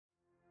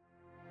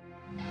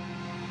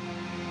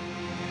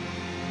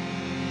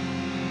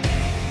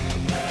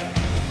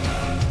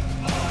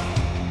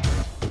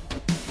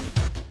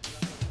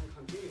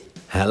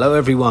Hello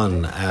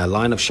everyone,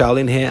 Lion of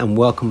Shaolin here and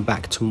welcome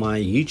back to my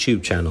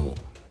YouTube channel.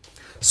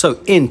 So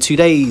in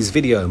today's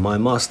video, my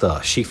master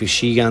Shifu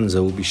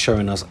Shiganza will be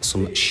showing us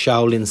some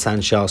Shaolin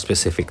Sanshao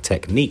specific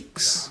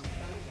techniques.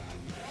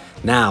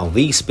 Now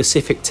these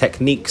specific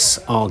techniques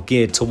are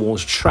geared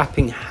towards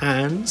trapping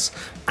hands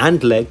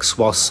and legs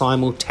while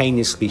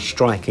simultaneously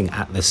striking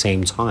at the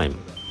same time.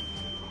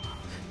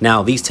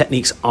 Now, these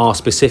techniques are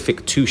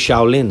specific to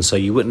Shaolin, so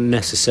you wouldn't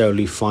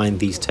necessarily find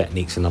these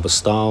techniques in other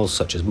styles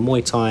such as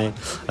Muay Thai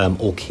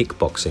or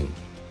kickboxing.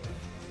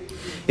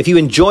 If you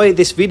enjoy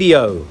this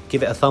video,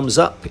 give it a thumbs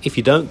up. If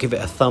you don't, give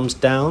it a thumbs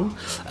down.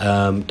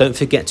 Don't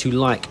forget to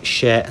like,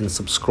 share and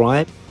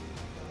subscribe.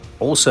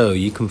 Also,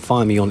 you can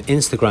find me on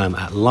Instagram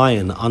at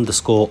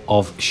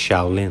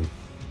lion_of_Shaolin.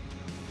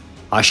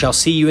 I shall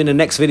see you in the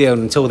next video,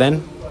 and until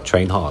then,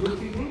 train hard.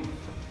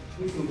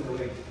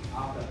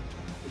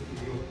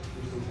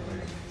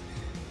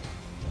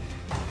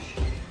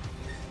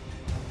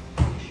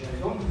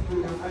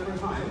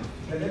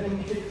 And then you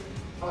kick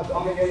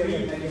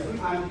three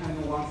times and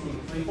do one thing.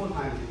 3-4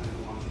 times and do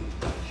one thing.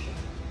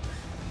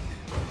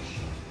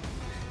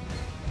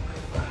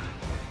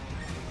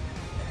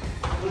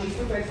 When you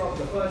still base off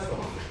the first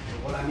one,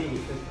 what I mean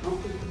is just don't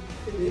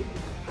finish.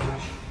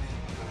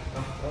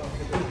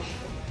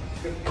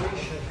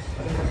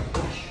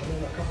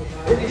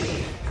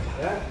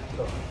 Yeah?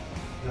 Go.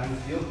 Line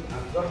still.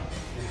 Go.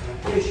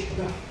 Finish.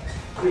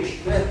 Finish.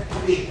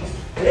 Finish.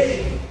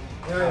 Finish.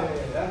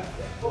 Yeah.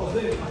 Oh,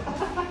 really?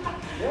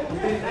 Yeah,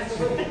 that's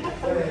good.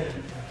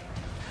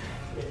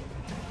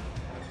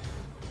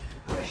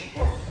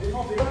 It's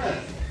not the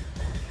honest.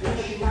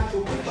 Finish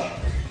natural quicker.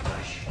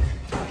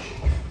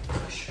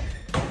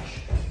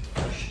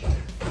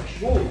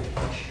 Move.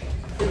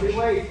 Take it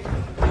away.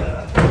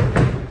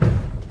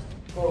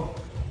 Go.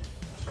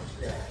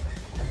 Yeah.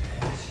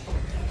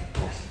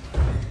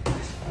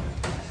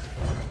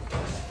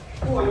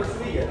 2 and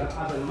 3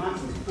 as a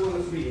maximum. 2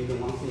 and 3 in the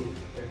one thing.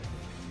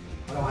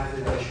 Otherwise,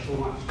 it's too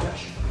much.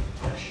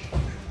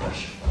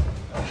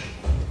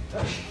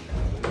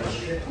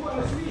 2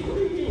 and 3, what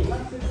do you mean?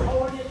 That's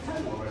already a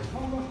 10 already.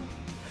 Come on.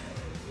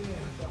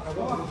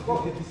 Go.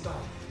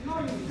 No,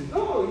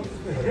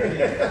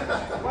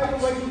 why are you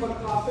waiting for the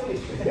car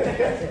finish?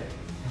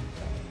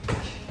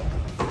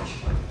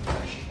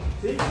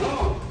 See?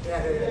 No.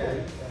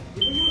 Yeah. If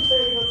you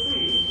say the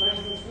 3, like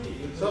the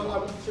 3. So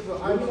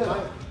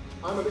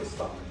I'm a bit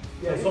stuck.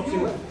 Yeah, so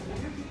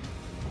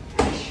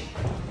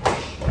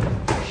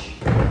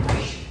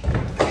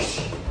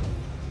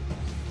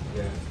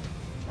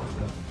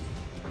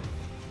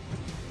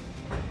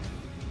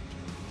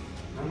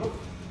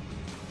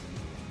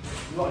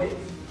Got it.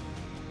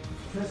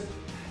 Just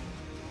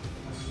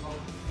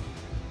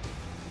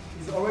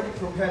he's already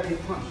prepared the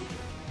punch.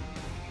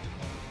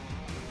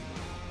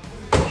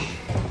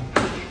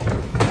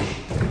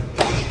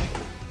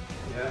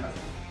 Yeah.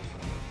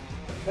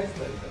 That's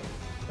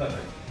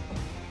perfect.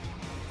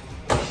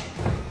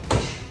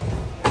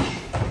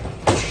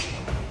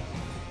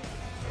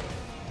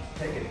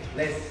 Take it.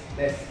 Less.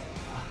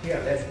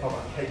 Here, less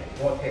power. Take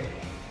more. Take.